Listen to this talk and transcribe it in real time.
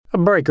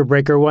From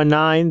Breaker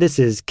 19, this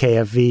is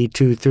KFV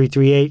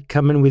 2338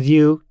 coming with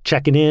you,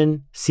 checking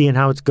in, seeing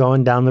how it's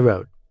going down the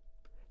road.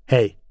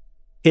 Hey,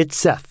 it's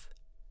Seth,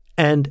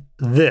 and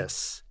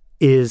this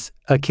is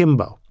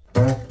Akimbo.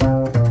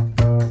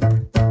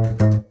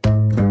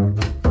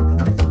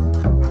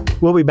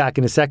 We'll be back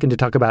in a second to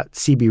talk about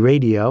CB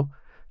Radio,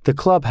 the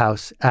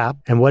Clubhouse app,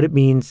 and what it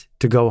means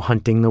to go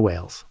hunting the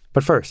whales.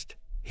 But first,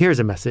 here's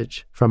a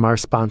message from our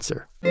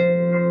sponsor.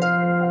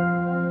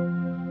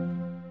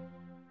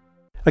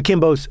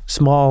 Akimbo's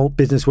Small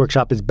Business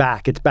Workshop is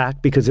back. It's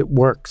back because it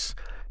works.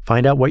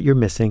 Find out what you're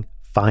missing.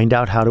 Find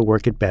out how to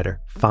work it better.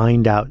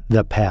 Find out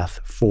the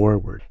path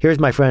forward. Here's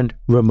my friend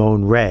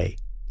Ramon Ray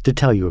to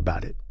tell you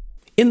about it.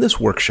 In this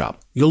workshop,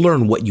 you'll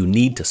learn what you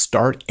need to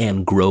start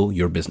and grow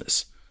your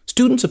business.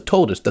 Students have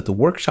told us that the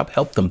workshop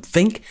helped them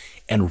think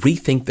and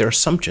rethink their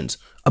assumptions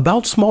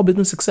about small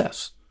business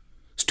success.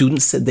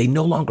 Students said they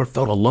no longer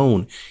felt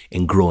alone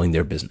in growing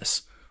their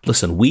business.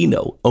 Listen, we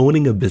know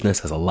owning a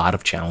business has a lot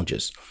of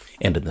challenges.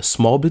 And in the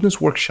Small Business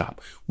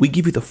Workshop, we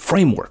give you the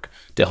framework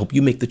to help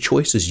you make the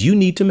choices you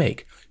need to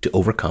make to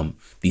overcome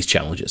these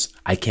challenges.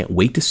 I can't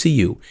wait to see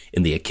you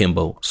in the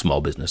Akimbo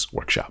Small Business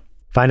Workshop.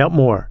 Find out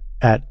more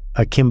at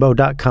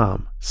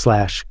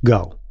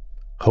akimbo.com/go.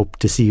 Hope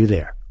to see you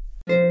there.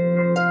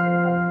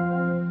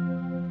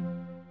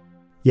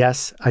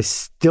 Yes, I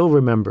still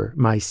remember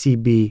my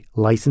CB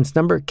license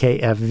number,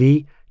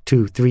 KFV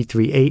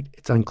 2338.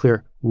 It's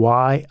unclear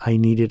why I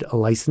needed a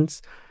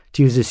license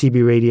to use a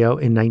CB radio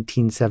in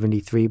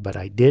 1973, but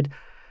I did.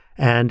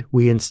 And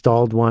we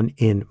installed one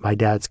in my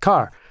dad's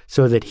car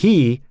so that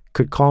he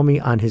could call me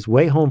on his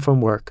way home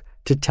from work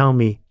to tell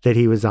me that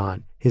he was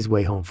on his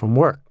way home from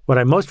work. What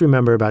I most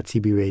remember about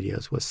CB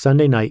radios was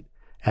Sunday night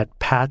at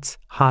Pat's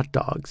Hot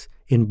Dogs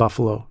in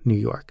Buffalo, New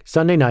York.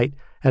 Sunday night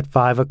at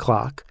 5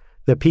 o'clock,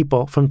 the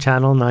people from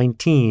Channel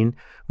 19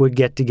 would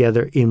get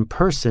together in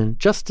person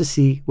just to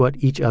see what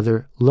each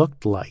other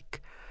looked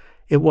like.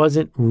 It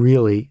wasn't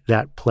really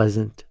that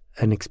pleasant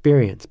an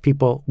experience.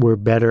 People were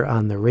better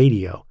on the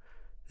radio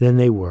than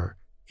they were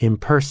in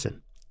person.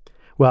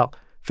 Well,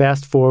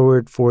 fast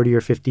forward 40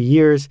 or 50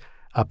 years,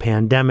 a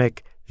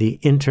pandemic, the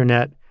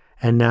internet,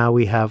 and now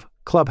we have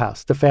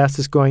Clubhouse, the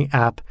fastest growing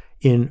app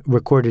in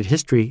recorded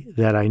history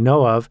that I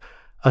know of,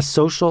 a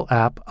social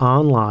app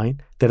online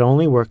that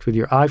only works with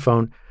your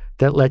iPhone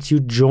that lets you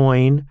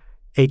join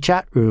a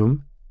chat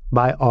room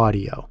by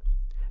audio.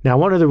 Now,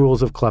 one of the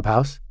rules of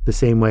Clubhouse, the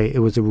same way it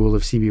was a rule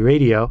of CB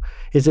Radio,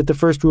 is that the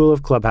first rule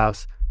of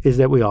Clubhouse is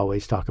that we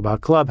always talk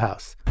about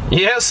Clubhouse.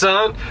 Yeah,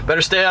 son.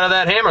 Better stay out of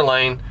that hammer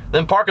lane.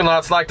 Them parking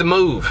lots like to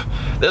move.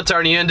 They'll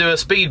turn you into a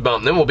speed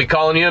bump, then we'll be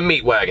calling you a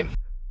meat wagon.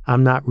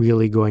 I'm not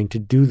really going to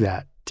do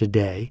that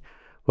today.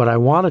 What I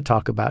want to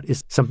talk about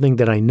is something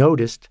that I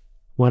noticed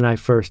when I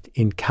first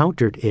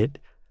encountered it,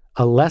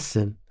 a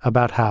lesson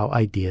about how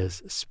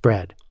ideas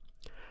spread.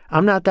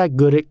 I'm not that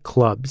good at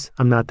clubs.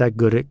 I'm not that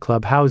good at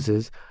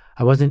clubhouses.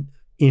 I wasn't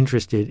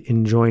interested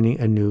in joining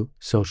a new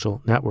social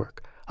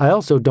network. I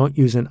also don't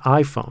use an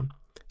iPhone.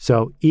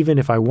 So even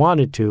if I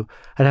wanted to,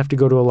 I'd have to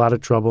go to a lot of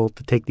trouble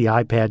to take the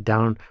iPad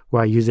down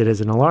where I use it as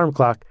an alarm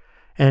clock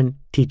and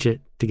teach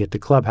it to get to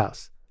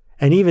Clubhouse.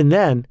 And even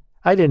then,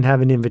 I didn't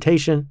have an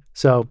invitation,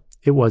 so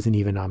it wasn't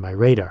even on my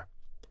radar.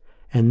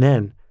 And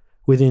then,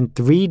 within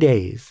 3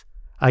 days,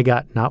 I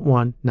got not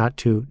one, not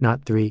two,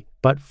 not three,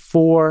 but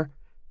 4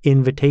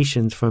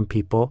 invitations from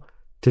people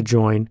to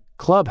join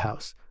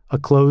Clubhouse, a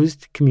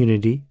closed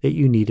community that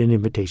you need an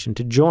invitation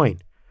to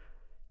join.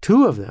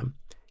 2 of them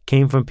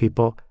came from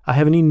people I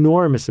have an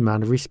enormous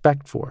amount of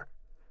respect for.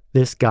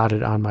 This got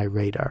it on my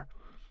radar.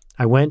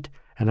 I went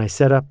and I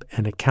set up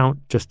an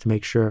account just to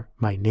make sure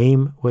my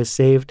name was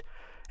saved,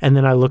 and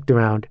then I looked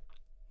around,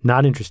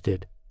 not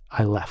interested.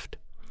 I left.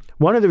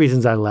 One of the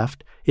reasons I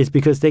left is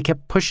because they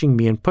kept pushing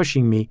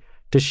me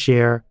to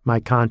share my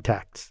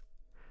contacts.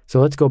 So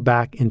let's go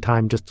back in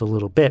time just a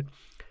little bit.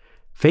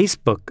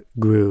 Facebook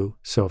grew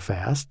so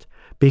fast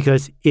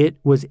because it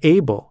was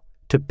able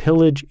to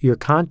pillage your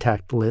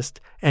contact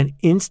list and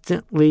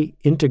instantly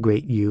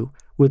integrate you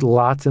with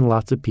lots and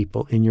lots of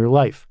people in your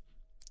life.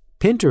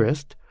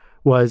 Pinterest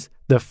was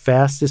the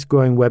fastest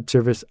growing web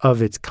service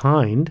of its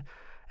kind,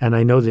 and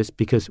I know this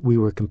because we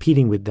were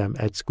competing with them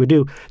at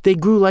Squidoo. They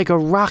grew like a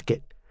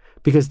rocket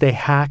because they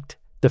hacked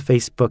the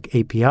Facebook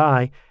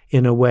API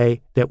in a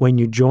way that when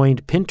you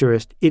joined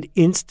Pinterest, it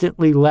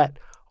instantly let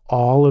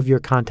all of your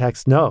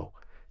contacts know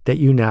that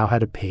you now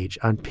had a page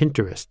on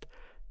Pinterest.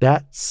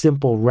 That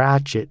simple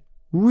ratchet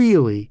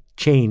really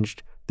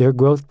changed their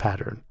growth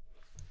pattern.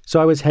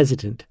 So I was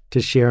hesitant to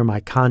share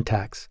my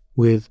contacts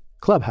with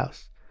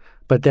Clubhouse.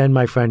 But then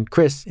my friend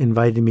Chris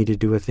invited me to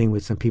do a thing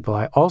with some people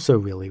I also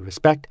really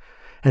respect.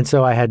 And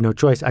so I had no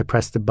choice. I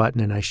pressed the button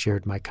and I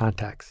shared my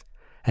contacts.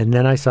 And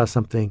then I saw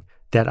something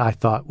that I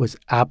thought was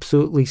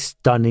absolutely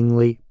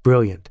stunningly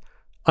brilliant.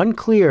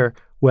 Unclear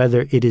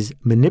whether it is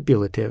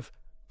manipulative,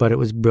 but it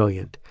was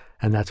brilliant.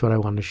 And that's what I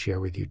want to share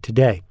with you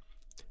today.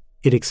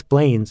 It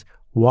explains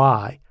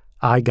why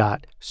I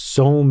got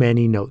so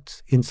many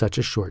notes in such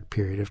a short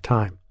period of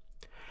time.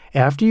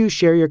 After you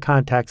share your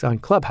contacts on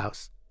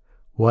Clubhouse,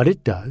 what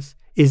it does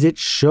is it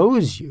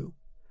shows you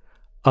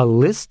a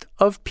list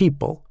of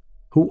people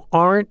who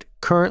aren't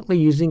currently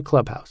using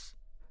Clubhouse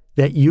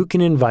that you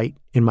can invite.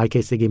 In my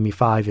case, they gave me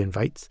 5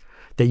 invites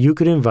that you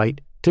could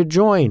invite to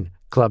join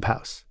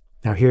Clubhouse.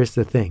 Now, here's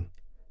the thing.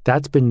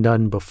 That's been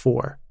done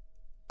before.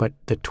 But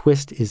the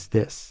twist is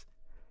this.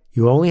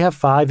 You only have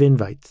 5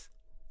 invites,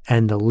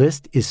 and the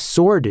list is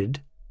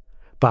sorted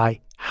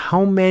by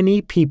how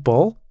many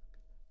people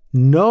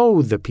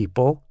know the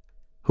people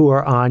who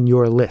are on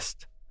your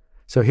list.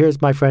 So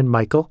here's my friend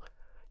Michael.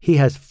 He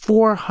has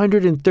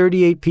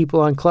 438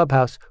 people on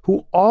Clubhouse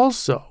who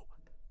also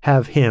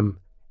have him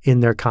in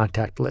their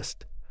contact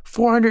list.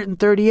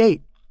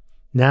 438.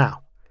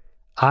 Now,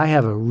 I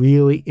have a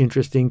really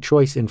interesting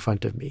choice in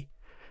front of me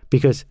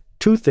because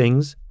 2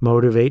 things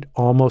motivate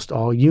almost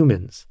all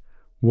humans.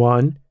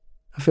 1,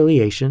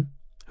 affiliation.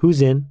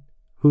 Who's in,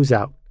 who's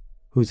out,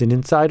 who's an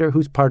insider,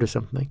 who's part of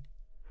something.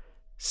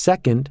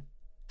 2nd,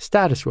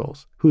 status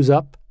roles. Who's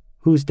up,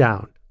 who's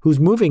down, who's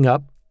moving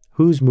up,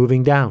 who's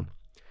moving down.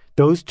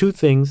 Those 2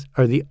 things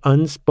are the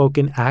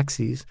unspoken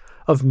axes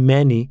of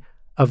many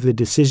of the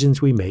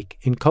decisions we make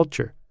in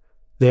culture.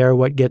 They are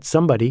what gets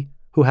somebody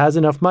who has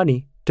enough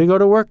money to go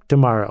to work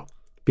tomorrow,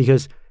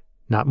 because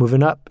not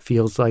moving up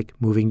feels like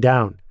moving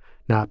down.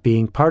 Not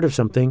being part of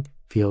something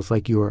feels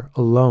like you're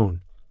alone.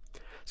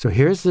 So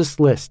here's this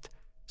list,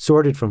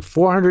 sorted from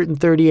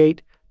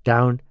 438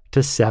 down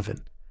to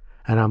 7.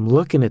 And I'm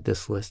looking at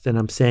this list and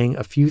I'm saying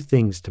a few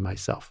things to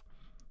myself.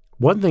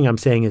 One thing I'm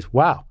saying is,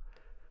 wow,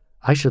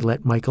 I should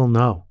let Michael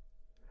know.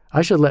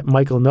 I should let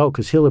Michael know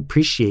because he'll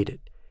appreciate it.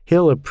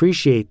 He'll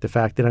appreciate the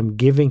fact that I'm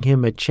giving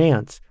him a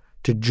chance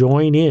to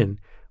join in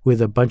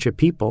with a bunch of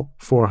people,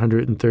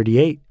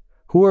 438,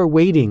 who are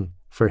waiting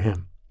for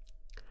him.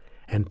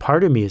 And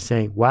part of me is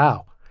saying,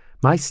 wow,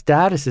 my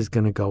status is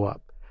going to go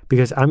up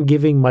because I'm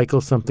giving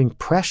Michael something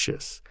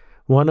precious,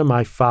 one of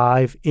my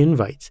 5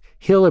 invites.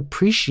 He'll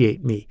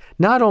appreciate me.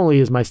 Not only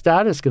is my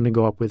status going to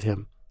go up with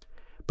him,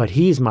 but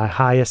he's my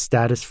highest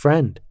status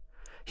friend.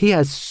 He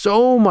has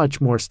so much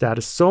more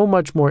status, so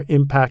much more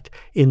impact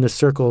in the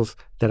circles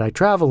that I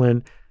travel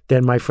in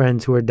than my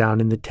friends who are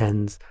down in the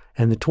 10s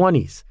and the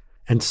 20s.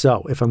 And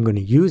so if I'm going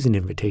to use an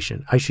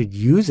invitation, I should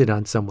use it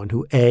on someone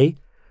who A,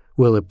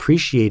 will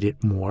appreciate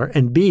it more,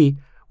 and B,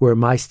 where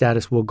my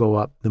status will go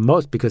up the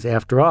most, because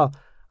after all,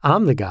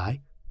 I'm the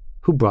guy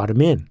who brought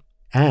him in.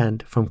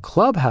 And from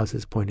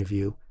Clubhouse's point of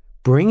view,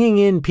 bringing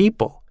in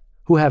people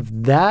who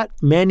have that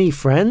many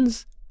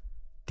friends,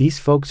 these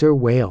folks are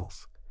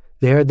whales.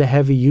 They're the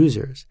heavy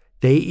users.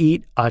 They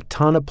eat a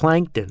ton of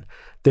plankton.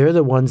 They're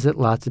the ones that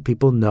lots of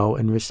people know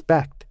and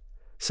respect.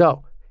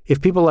 So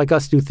if people like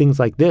us do things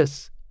like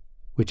this,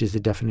 which is the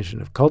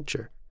definition of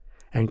culture,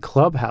 and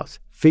Clubhouse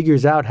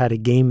figures out how to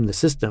game the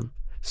system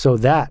so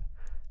that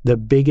the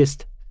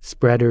biggest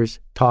spreaders,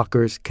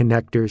 talkers,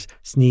 connectors,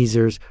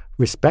 sneezers,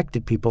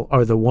 respected people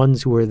are the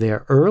ones who are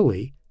there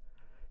early,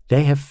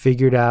 they have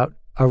figured out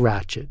a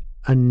ratchet,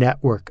 a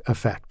network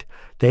effect.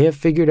 They have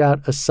figured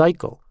out a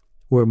cycle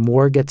where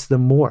more gets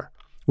them more,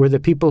 where the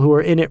people who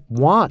are in it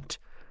want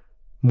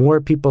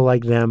more people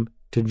like them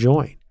to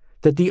join.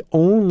 That the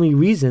only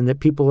reason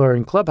that people are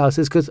in Clubhouse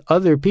is because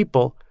other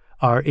people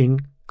are in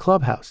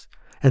Clubhouse.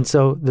 And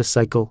so the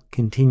cycle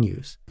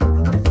continues.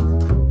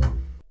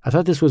 I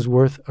thought this was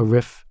worth a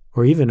riff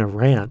or even a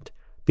rant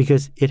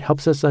because it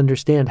helps us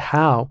understand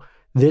how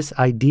this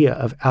idea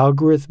of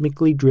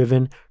algorithmically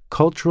driven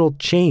cultural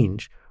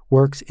change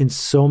works in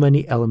so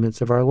many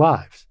elements of our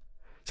lives.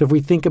 So if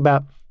we think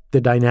about the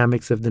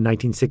dynamics of the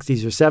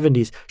 1960s or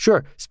 70s,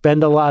 sure,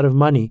 spend a lot of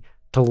money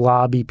to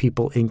lobby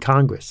people in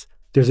Congress.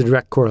 There's a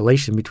direct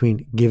correlation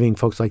between giving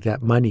folks like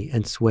that money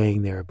and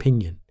swaying their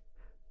opinion.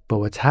 But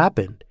what's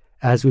happened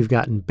as we've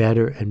gotten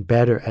better and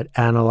better at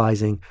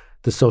analyzing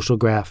the social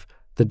graph,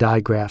 the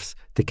digraphs,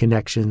 the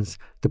connections,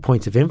 the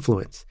points of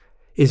influence,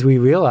 is we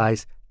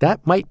realize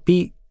that might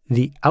be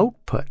the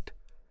output,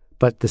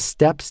 but the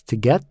steps to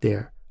get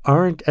there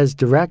aren't as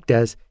direct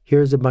as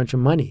here's a bunch of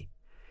money.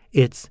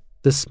 It's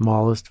the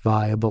smallest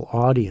viable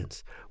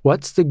audience.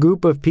 What's the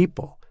group of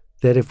people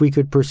that if we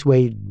could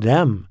persuade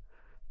them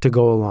to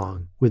go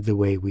along with the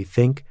way we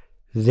think,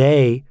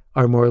 they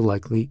are more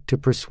likely to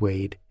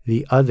persuade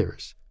the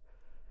others?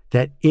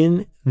 That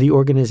in the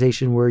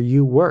organization where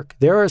you work,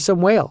 there are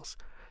some whales.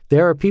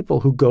 There are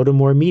people who go to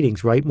more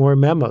meetings, write more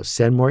memos,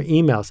 send more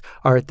emails,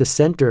 are at the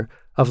center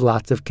of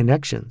lots of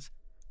connections.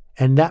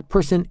 And that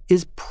person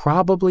is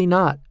probably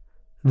not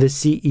the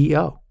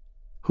CEO.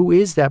 Who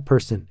is that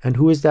person? And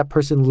who is that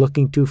person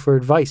looking to for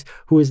advice?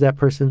 Who is that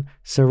person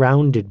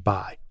surrounded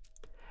by?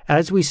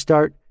 As we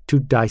start to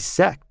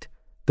dissect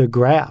the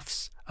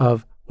graphs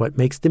of what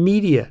makes the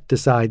media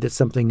decide that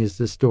something is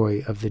the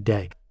story of the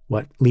day,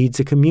 what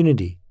leads a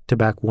community to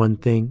back one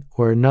thing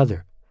or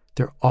another,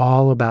 they're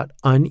all about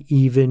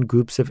uneven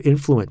groups of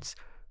influence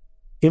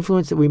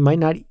that we might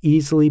not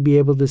easily be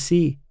able to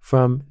see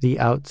from the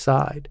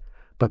outside.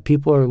 But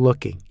people are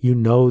looking. You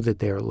know that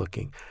they are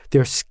looking.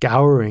 They're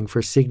scouring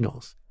for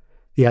signals.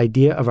 The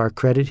idea of our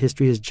credit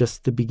history is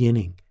just the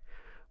beginning.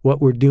 What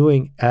we're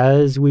doing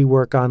as we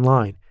work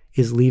online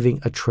is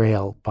leaving a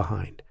trail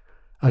behind,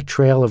 a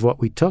trail of what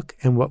we took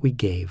and what we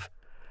gave,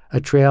 a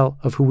trail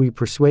of who we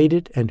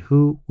persuaded and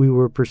who we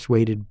were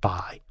persuaded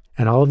by.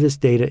 And all of this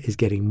data is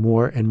getting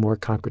more and more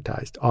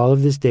concretized. All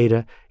of this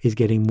data is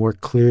getting more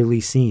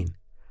clearly seen.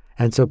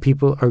 And so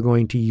people are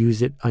going to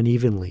use it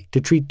unevenly, to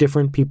treat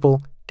different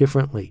people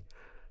differently,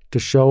 to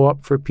show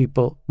up for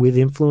people with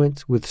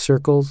influence, with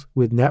circles,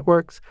 with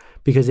networks,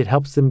 because it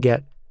helps them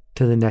get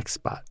to the next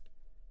spot.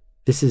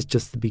 This is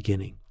just the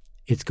beginning.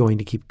 It's going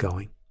to keep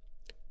going.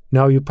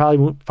 No, you probably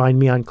won't find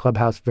me on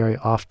Clubhouse very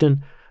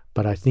often,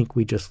 but I think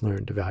we just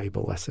learned a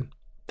valuable lesson.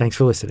 Thanks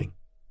for listening.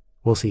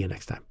 We'll see you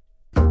next time.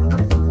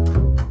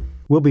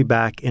 We'll be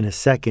back in a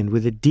second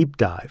with a deep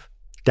dive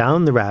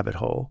down the rabbit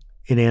hole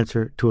in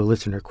answer to a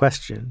listener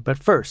question. But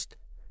first,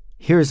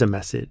 here's a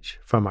message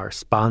from our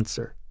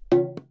sponsor.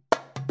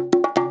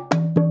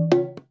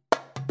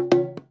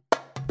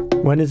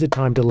 When is it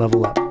time to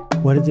level up?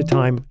 When is it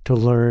time to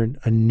learn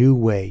a new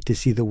way to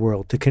see the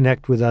world, to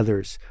connect with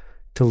others,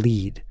 to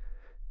lead,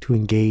 to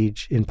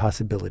engage in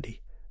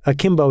possibility?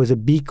 Akimbo is a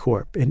B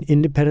Corp, an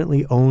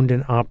independently owned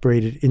and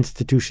operated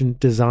institution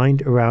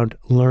designed around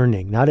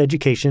learning, not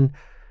education,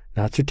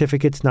 not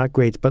certificates, not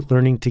grades, but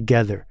learning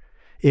together.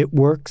 It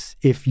works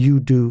if you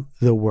do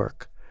the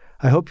work.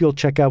 I hope you'll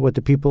check out what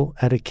the people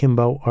at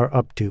Akimbo are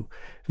up to.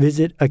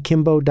 Visit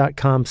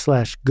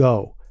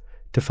akimbo.com/go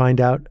to find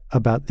out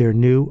about their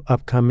new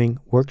upcoming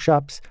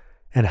workshops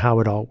and how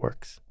it all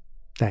works.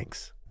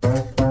 Thanks.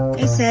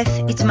 Hey,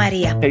 Seth, it's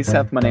Maria. Hey,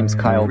 Seth, my name's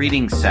Kyle.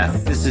 Greetings,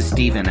 Seth. This is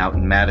Steven out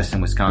in Madison,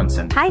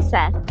 Wisconsin. Hi,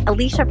 Seth.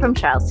 Alicia from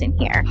Charleston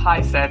here.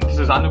 Hi, Seth. This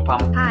is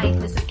Anupam. Hi,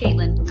 this is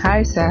Caitlin.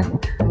 Hi, Seth.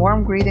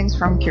 Warm greetings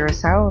from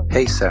Curacao.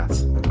 Hey,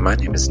 Seth. My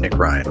name is Nick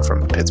Ryan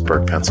from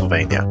Pittsburgh,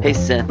 Pennsylvania. Hey,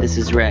 Seth. This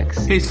is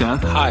Rex. Hey,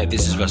 Seth. Hi,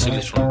 this is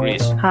Vasilis from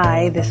Greece.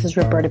 Hi, this is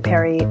Roberta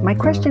Perry. My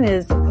question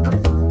is...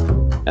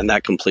 And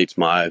that completes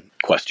my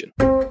question.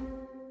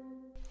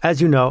 As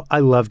you know, I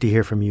love to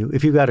hear from you.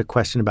 If you've got a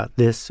question about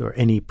this or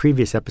any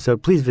previous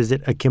episode, please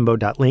visit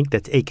akimbo.link,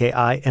 that's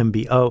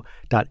akimbo.link,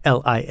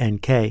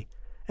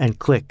 and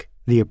click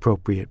the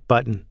appropriate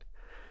button.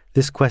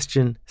 This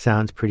question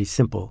sounds pretty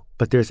simple,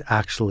 but there's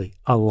actually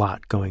a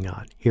lot going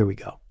on. Here we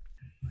go.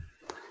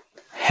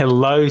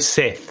 Hello,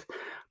 Seth.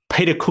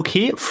 Peter Cook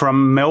here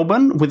from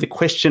Melbourne with a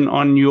question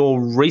on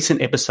your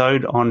recent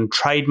episode on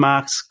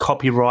trademarks,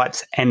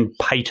 copyrights, and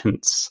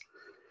patents.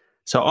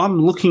 So I'm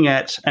looking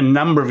at a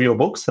number of your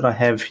books that I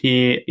have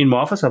here in my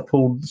office. I've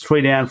pulled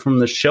 3 down from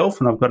the shelf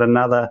and I've got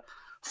another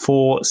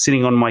 4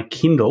 sitting on my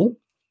Kindle.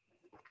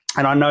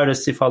 And I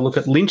noticed if I look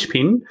at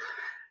Linchpin,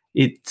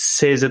 it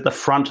says at the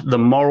front, the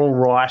moral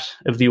right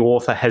of the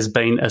author has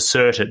been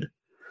asserted.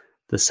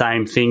 The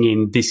same thing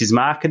in This Is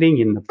Marketing,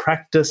 in The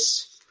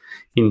Practice,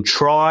 in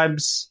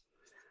Tribes.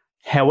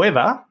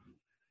 However,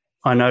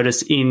 I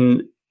notice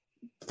in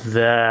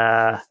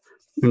Poke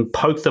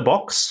the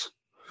Box,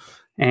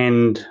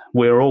 and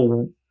We're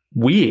All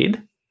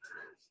Weird,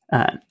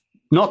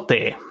 not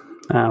there,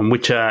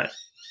 which are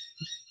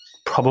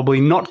probably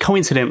not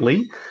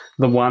coincidentally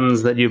the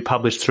ones that you've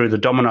published through the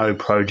Domino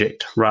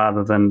Project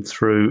rather than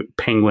through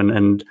Penguin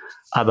and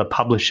other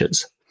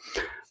publishers.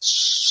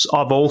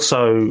 I've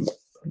also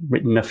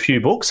written a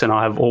few books and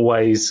I have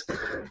always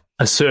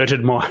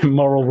asserted my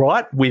moral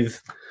right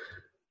with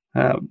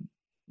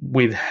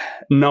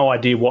no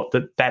idea what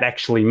that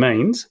actually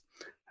means.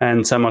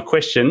 And so my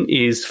question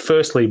is,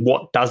 firstly,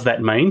 what does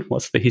that mean?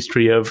 What's the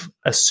history of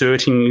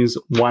asserting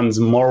one's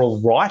moral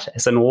right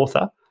as an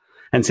author?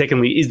 And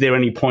secondly, is there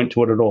any point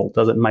to it at all?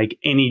 Does it make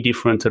any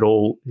difference at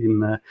all in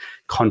the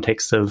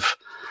context of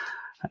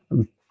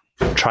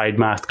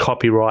trademarks,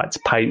 copyrights,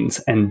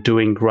 patents, and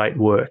doing great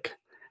work?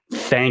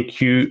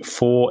 Thank you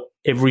for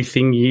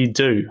everything you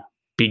do.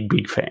 Big,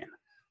 big fan.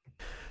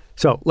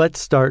 So let's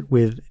start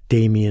with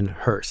Damien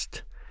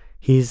Hirst.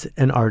 He's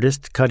an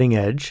artist, cutting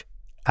edge,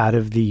 out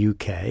of the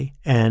UK,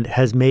 and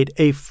has made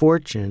a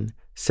fortune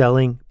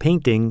selling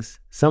paintings,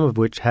 some of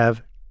which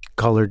have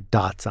colored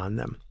dots on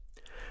them.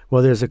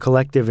 Well, there's a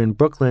collective in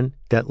Brooklyn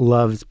that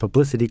loves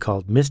publicity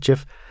called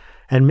Mischief,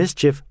 and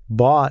Mischief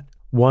bought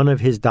one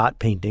of his dot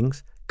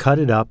paintings, cut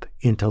it up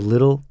into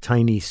little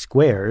tiny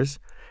squares,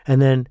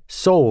 and then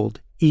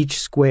sold each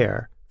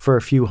square for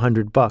a few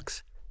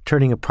 $100,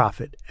 turning a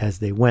profit as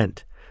they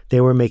went.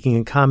 They were making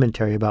a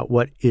commentary about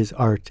what is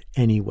art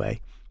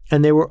anyway.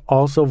 And they were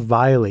also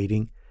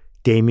violating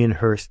Damien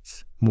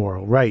Hirst's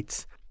moral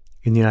rights.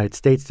 In the United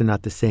States, they're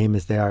not the same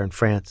as they are in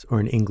France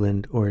or in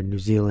England or in New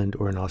Zealand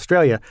or in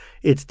Australia.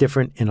 It's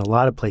different in a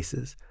lot of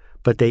places.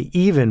 But they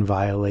even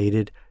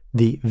violated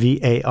the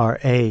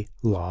VARA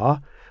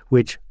law,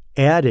 which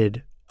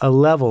added a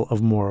level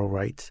of moral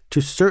rights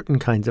to certain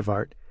kinds of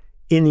art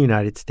in the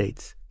United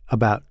States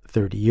about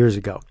 30 years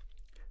ago.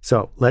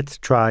 So let's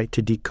try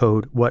to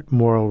decode what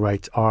moral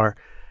rights are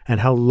and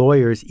how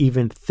lawyers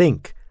even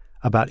think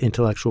about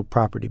intellectual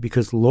property,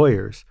 because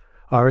lawyers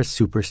are a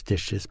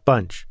superstitious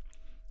bunch.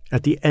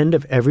 At the end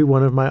of every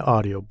one of my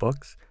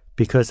audiobooks,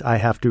 because I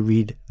have to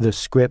read the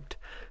script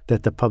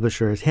that the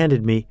publisher has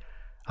handed me,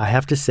 I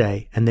have to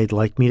say, and they'd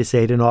like me to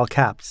say it in all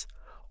caps,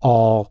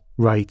 all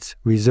rights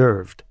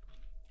reserved.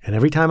 And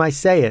every time I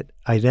say it,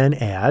 I then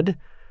add,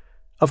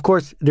 of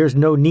course, there's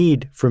no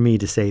need for me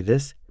to say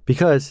this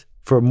because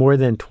for more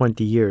than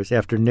 20 years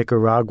after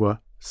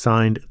Nicaragua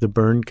signed the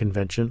Berne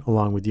Convention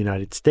along with the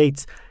United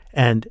States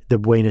and the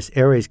Buenos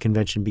Aires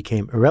Convention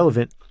became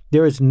irrelevant,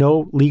 there is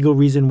no legal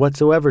reason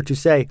whatsoever to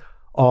say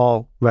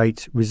all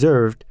rights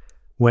reserved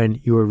when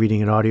you are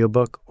reading an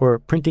audiobook or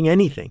printing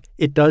anything.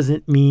 It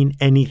doesn't mean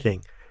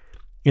anything.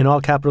 In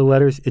all capital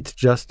letters, it's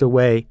just a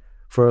way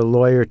for a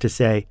lawyer to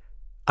say,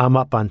 I'm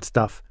up on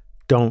stuff,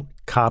 don't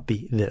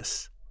copy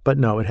this. But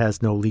no, it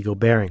has no legal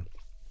bearing.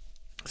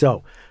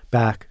 So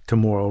back to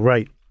moral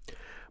right.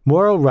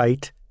 Moral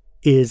right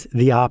is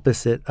the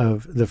opposite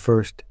of the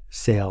first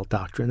sale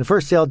doctrine. The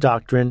first sale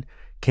doctrine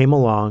came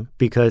along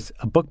because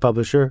a book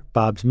publisher,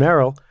 Bobbs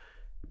Merrill,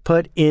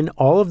 put in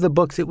all of the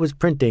books it was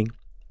printing,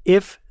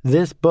 if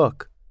this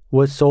book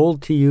was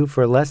sold to you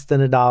for less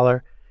than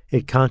 $1,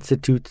 it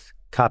constitutes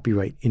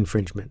copyright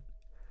infringement.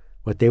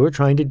 What they were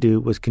trying to do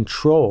was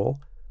control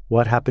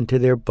what happened to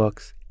their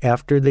books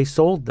after they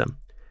sold them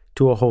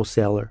to a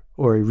wholesaler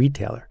or a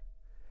retailer.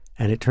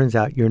 And it turns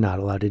out you're not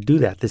allowed to do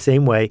that. The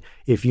same way,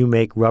 if you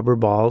make rubber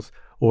balls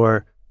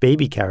or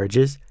baby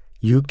carriages,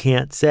 you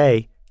can't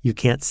say you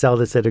can't sell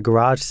this at a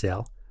garage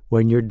sale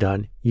when you're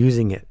done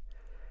using it.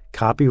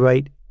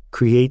 Copyright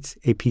creates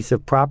a piece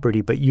of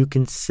property, but you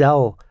can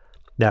sell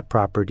that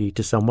property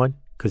to someone,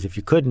 because if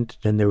you couldn't,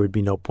 then there would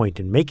be no point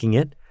in making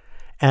it.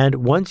 And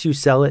once you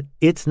sell it,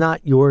 it's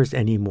not yours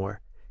anymore.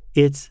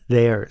 It's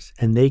theirs,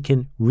 and they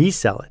can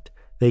resell it.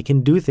 They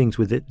can do things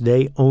with it.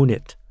 They own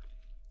it.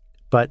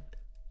 But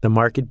the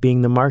market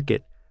being the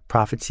market,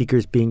 profit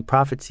seekers being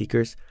profit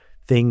seekers,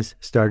 things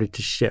started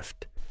to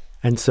shift.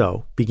 And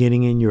so,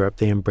 beginning in Europe,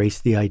 they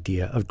embraced the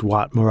idea of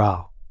droit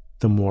moral,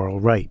 the moral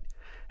right.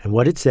 And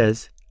what it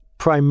says,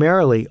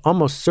 primarily,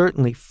 almost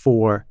certainly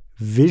for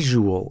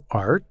visual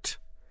art,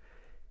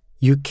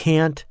 you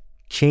can't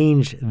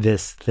change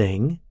this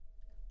thing.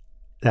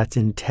 That's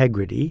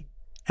integrity.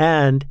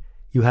 And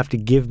you have to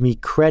give me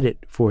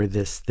credit for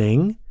this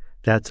thing.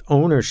 That's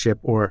ownership,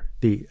 or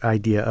the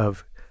idea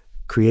of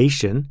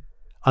creation,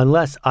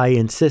 unless I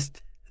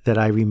insist that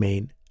I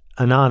remain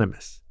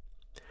anonymous.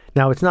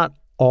 Now, it's not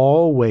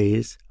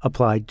always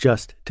applied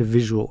just to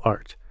visual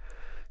art.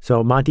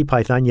 So Monty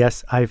Python,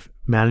 yes, I've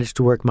managed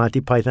to work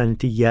Monty Python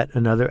into yet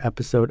another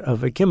episode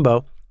of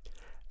Akimbo,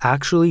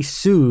 actually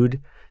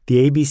sued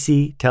the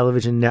ABC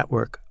television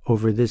network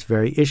over this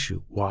very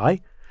issue.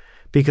 Why?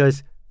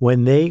 Because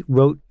when they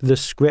wrote the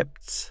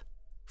scripts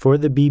for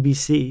the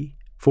BBC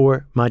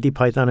for Monty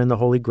Python and the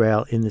Holy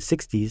Grail in the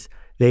 60s,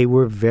 they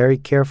were very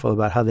careful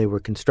about how they were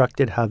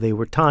constructed, how they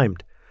were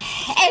timed.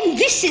 And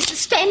this is the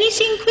Spanish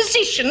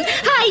Inquisition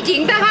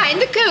hiding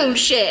behind the coal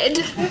shed.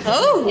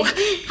 Oh,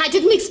 I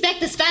didn't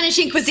expect the Spanish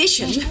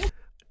Inquisition.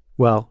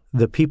 Well,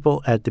 the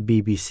people at the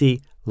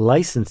BBC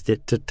licensed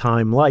it to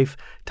Time Life.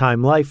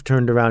 Time Life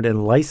turned around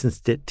and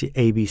licensed it to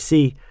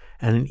ABC.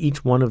 And in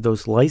each one of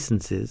those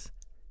licenses,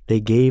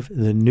 they gave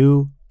the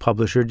new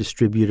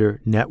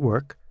publisher-distributor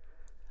network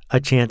a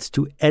chance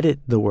to edit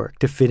the work,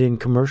 to fit in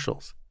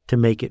commercials, to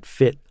make it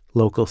fit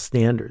local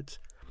standards.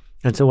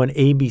 And so when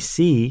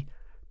ABC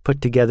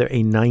put together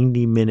a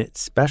 90-minute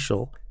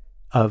special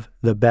of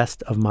the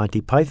best of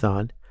Monty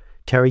Python,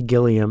 Terry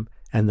Gilliam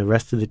and the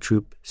rest of the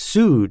troupe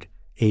sued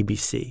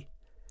ABC.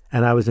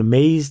 And I was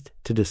amazed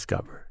to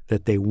discover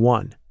that they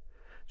won,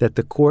 that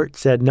the court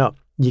said, no,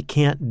 you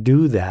can't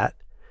do that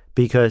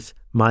because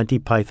Monty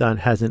Python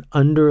has an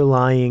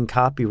underlying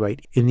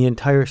copyright in the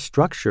entire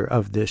structure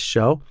of this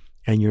show,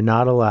 and you're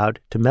not allowed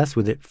to mess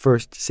with it.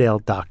 First sale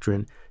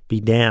doctrine be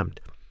damned.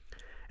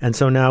 And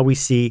so now we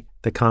see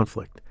the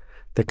conflict.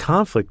 The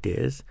conflict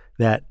is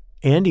that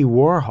Andy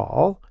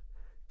Warhol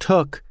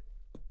took,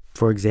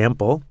 for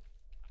example,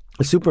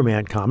 a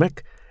Superman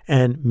comic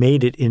and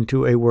made it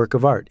into a work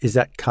of art. Is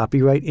that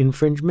copyright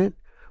infringement?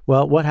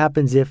 Well, what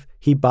happens if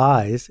he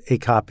buys a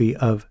copy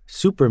of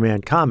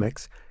Superman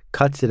comics,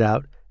 cuts it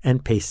out,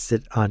 and pastes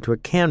it onto a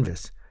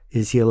canvas?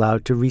 Is he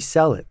allowed to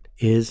resell it?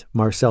 Is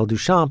Marcel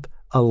Duchamp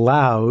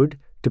allowed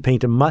to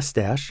paint a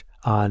mustache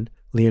on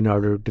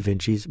Leonardo da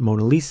Vinci's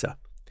Mona Lisa?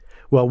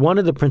 Well, one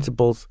of the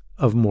principles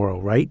of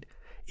moral right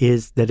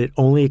is that it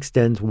only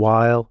extends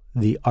while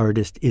the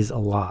artist is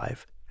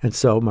alive. And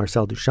so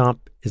Marcel Duchamp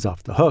is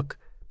off the hook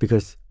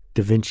because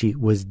Da Vinci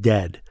was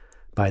dead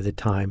by the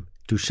time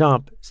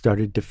Duchamp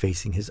started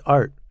defacing his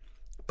art.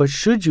 But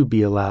should you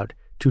be allowed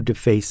to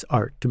deface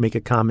art, to make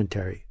a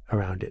commentary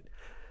around it?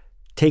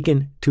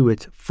 Taken to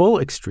its full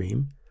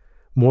extreme,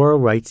 moral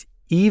rights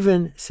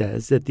even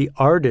says that the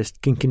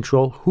artist can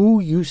control who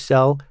you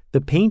sell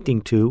the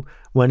painting to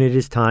when it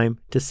is time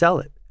to sell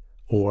it.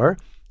 Or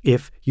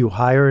if you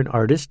hire an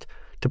artist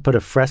to put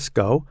a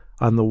fresco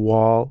on the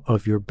wall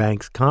of your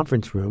bank's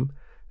conference room,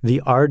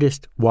 the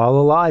artist, while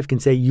alive, can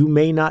say, you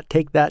may not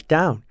take that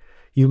down.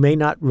 You may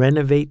not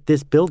renovate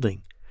this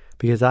building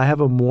because I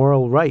have a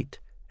moral right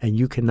and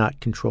you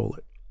cannot control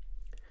it.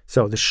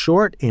 So the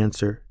short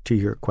answer to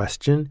your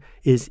question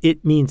is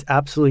it means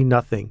absolutely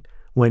nothing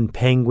when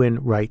Penguin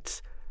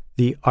writes,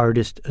 the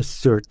artist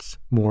asserts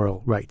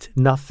moral rights.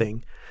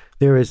 Nothing.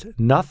 There is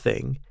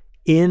nothing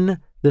in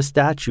the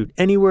statute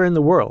anywhere in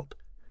the world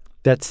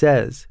that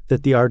says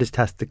that the artist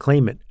has to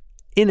claim it.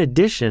 In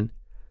addition,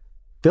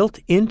 built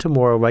into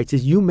moral rights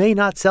is you may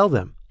not sell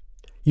them.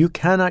 You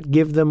cannot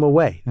give them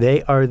away.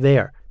 They are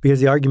there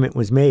because the argument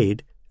was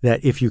made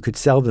that if you could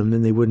sell them,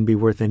 then they wouldn't be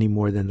worth any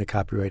more than the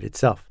copyright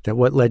itself. That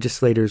what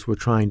legislators were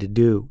trying to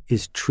do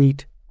is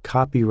treat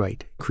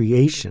copyright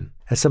creation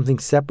as something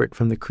separate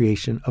from the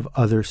creation of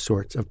other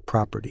sorts of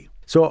property.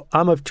 So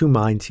I'm of two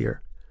minds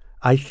here.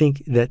 I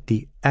think that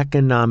the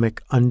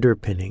economic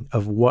underpinning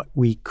of what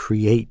we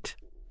create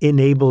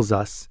enables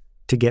us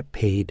to get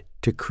paid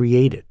to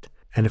create it.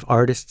 And if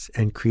artists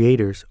and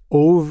creators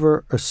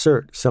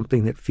over-assert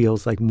something that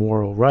feels like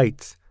moral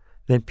rights,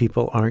 then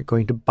people aren't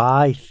going to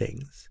buy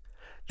things.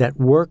 That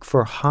work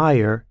for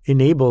hire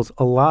enables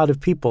a lot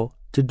of people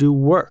to do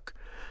work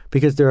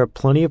because there are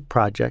plenty of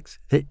projects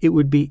that it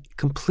would be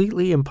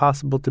completely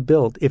impossible to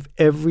build if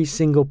every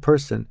single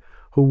person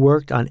who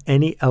worked on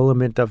any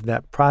element of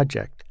that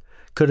project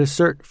could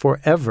assert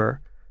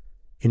forever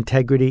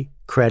integrity,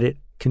 credit,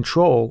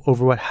 control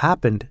over what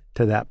happened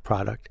to that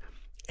product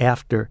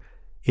after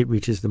it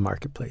reaches the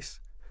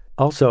marketplace.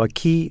 Also, a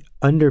key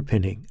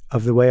underpinning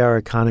of the way our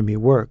economy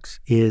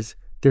works is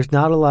there's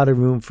not a lot of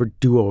room for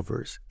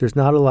do-overs. There's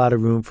not a lot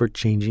of room for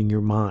changing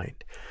your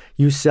mind.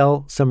 You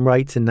sell some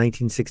rights in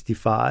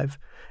 1965,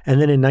 and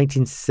then in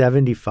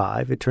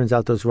 1975, it turns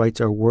out those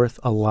rights are worth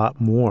a lot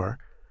more.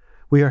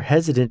 We are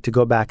hesitant to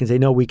go back and say,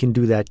 no, we can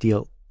do that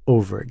deal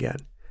over again.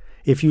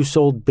 If you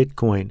sold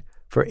Bitcoin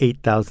for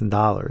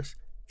 $8,000,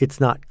 it's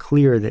not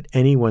clear that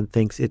anyone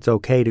thinks it's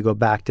okay to go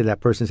back to that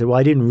person and say, well,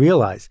 I didn't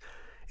realize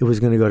it was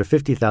going to go to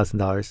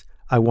 $50,000.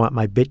 I want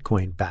my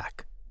Bitcoin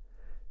back.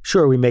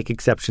 Sure, we make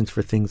exceptions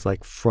for things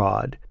like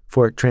fraud,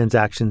 for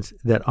transactions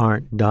that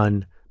aren't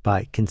done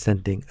by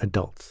consenting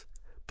adults.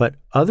 But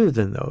other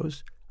than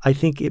those, I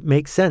think it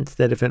makes sense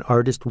that if an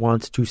artist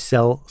wants to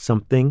sell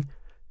something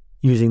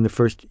using the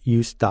first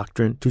use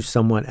doctrine to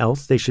someone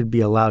else, they should be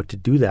allowed to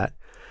do that.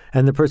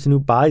 And the person who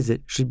buys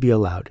it should be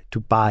allowed to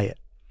buy it.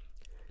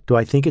 Do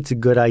I think it's a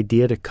good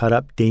idea to cut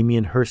up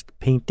Damien Hirst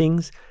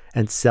paintings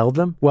and sell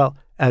them? Well,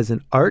 as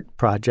an art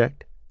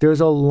project,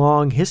 there's a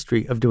long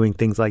history of doing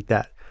things like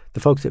that. The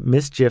folks at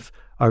Mischief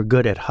are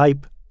good at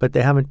hype, but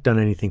they haven't done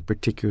anything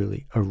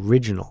particularly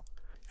original.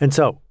 And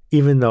so,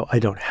 even though I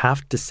don't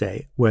have to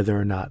say whether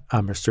or not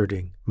I'm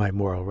asserting my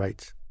moral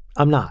rights,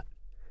 I'm not.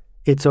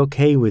 It's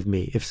okay with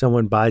me if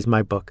someone buys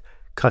my book,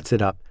 cuts it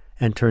up,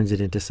 and turns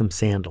it into some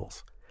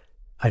sandals.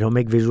 I don't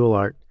make visual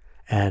art,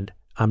 and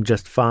I'm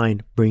just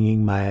fine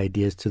bringing my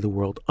ideas to the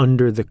world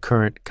under the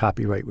current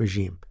copyright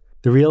regime.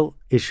 The real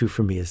issue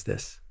for me is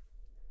this.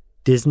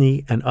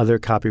 Disney and other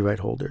copyright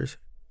holders,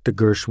 the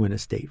Gershwin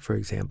estate, for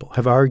example,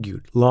 have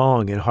argued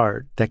long and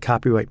hard that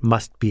copyright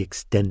must be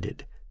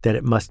extended, that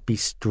it must be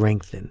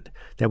strengthened,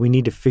 that we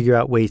need to figure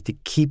out ways to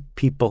keep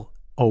people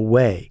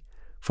away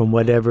from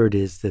whatever it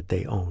is that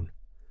they own,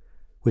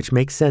 which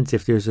makes sense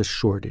if there's a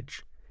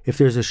shortage. If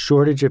there's a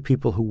shortage of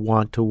people who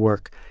want to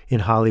work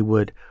in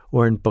Hollywood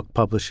or in book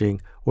publishing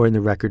or in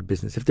the record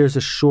business, if there's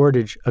a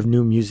shortage of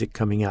new music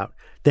coming out,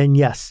 then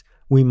yes,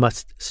 we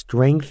must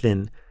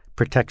strengthen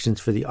protections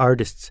for the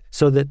artists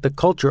so that the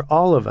culture,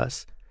 all of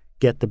us,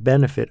 get the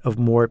benefit of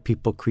more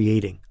people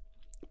creating.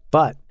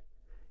 But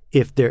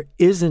if there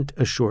isn't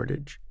a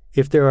shortage,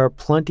 if there are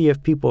plenty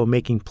of people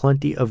making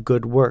plenty of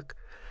good work,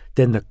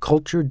 then the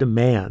culture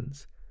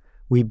demands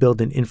we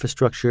build an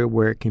infrastructure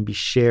where it can be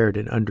shared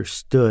and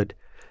understood.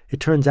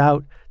 It turns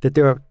out that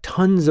there are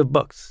tons of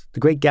books, The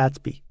Great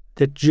Gatsby,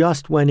 that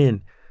just went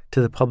in to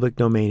the public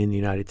domain in the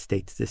United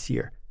States this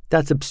year.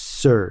 That's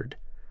absurd.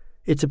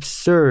 It's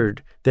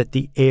absurd that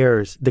the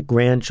heirs, the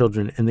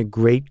grandchildren and the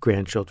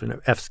great-grandchildren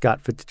of F. Scott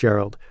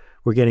Fitzgerald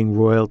were getting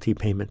royalty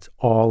payments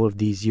all of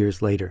these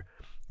years later.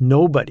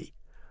 Nobody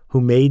who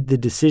made the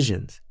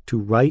decisions to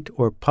write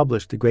or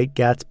publish The Great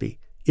Gatsby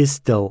is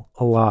still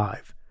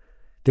alive.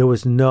 There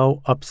was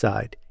no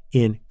upside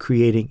in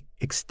creating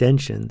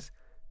extensions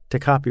to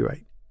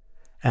copyright.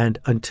 And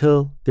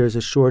until there's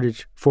a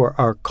shortage for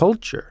our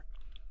culture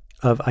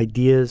of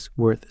ideas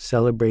worth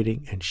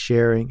celebrating and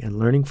sharing and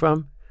learning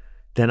from,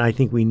 then I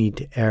think we need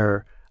to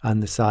err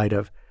on the side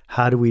of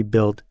how do we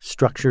build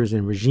structures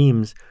and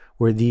regimes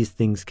where these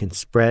things can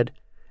spread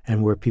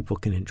and where people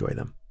can enjoy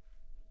them.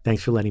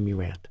 Thanks for letting me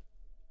rant.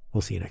 We'll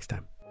see you next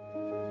time.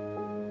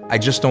 I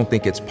just don't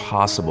think it's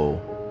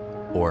possible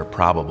or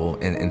probable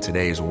in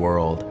today's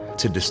world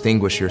to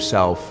distinguish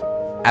yourself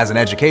as an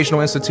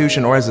educational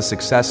institution or as a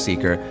success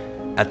seeker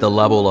at the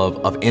level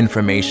of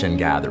information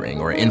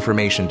gathering or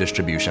information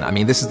distribution. I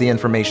mean, this is the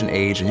information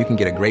age, and you can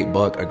get a great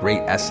book, a great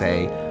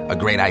essay, a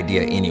great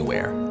idea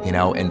anywhere,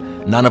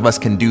 and none of us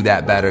can do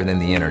that better than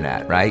the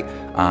internet, right?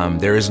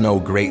 There is no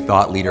great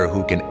thought leader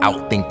who can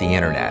outthink the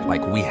internet.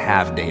 Like, we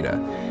have data.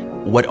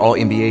 What Alt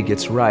MBA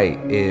gets right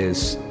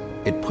is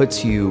it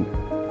puts you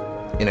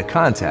in a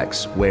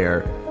context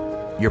where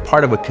you're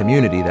part of a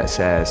community that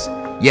says,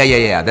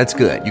 yeah, that's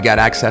good. You got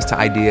access to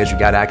ideas, you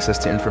got access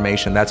to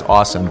information, that's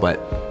awesome, but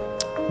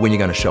when are you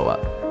going to show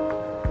up?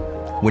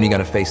 When are you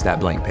going to face that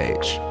blank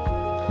page?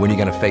 When are you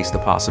going to face the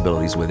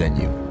possibilities within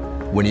you?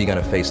 When are you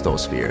going to face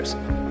those fears?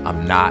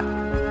 I'm not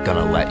going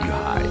to let you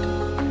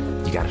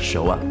hide. You got to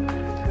show up.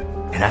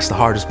 And that's the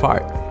hardest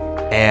part.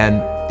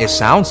 And it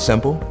sounds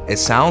simple. It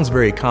sounds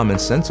very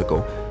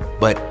commonsensical,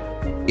 but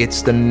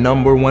it's the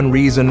number one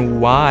reason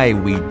why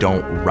we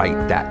don't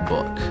write that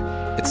book.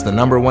 It's the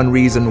number one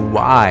reason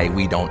why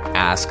we don't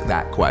ask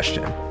that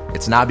question.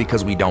 It's not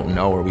because we don't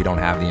know or we don't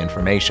have the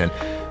information.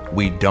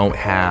 We don't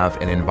have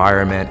an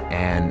environment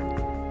and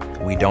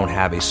we don't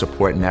have a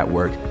support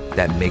network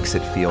that makes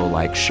it feel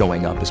like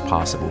showing up is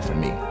possible for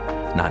me.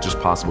 Not just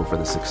possible for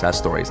the success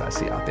stories I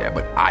see out there,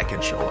 but I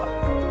can show up.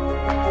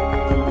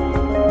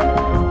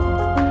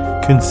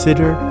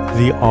 Consider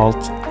the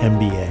Alt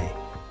MBA.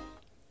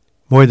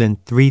 More than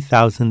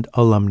 3,000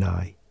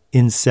 alumni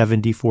in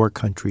 74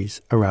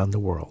 countries around the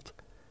world.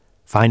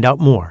 Find out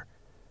more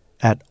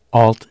at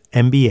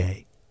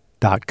altmba.com.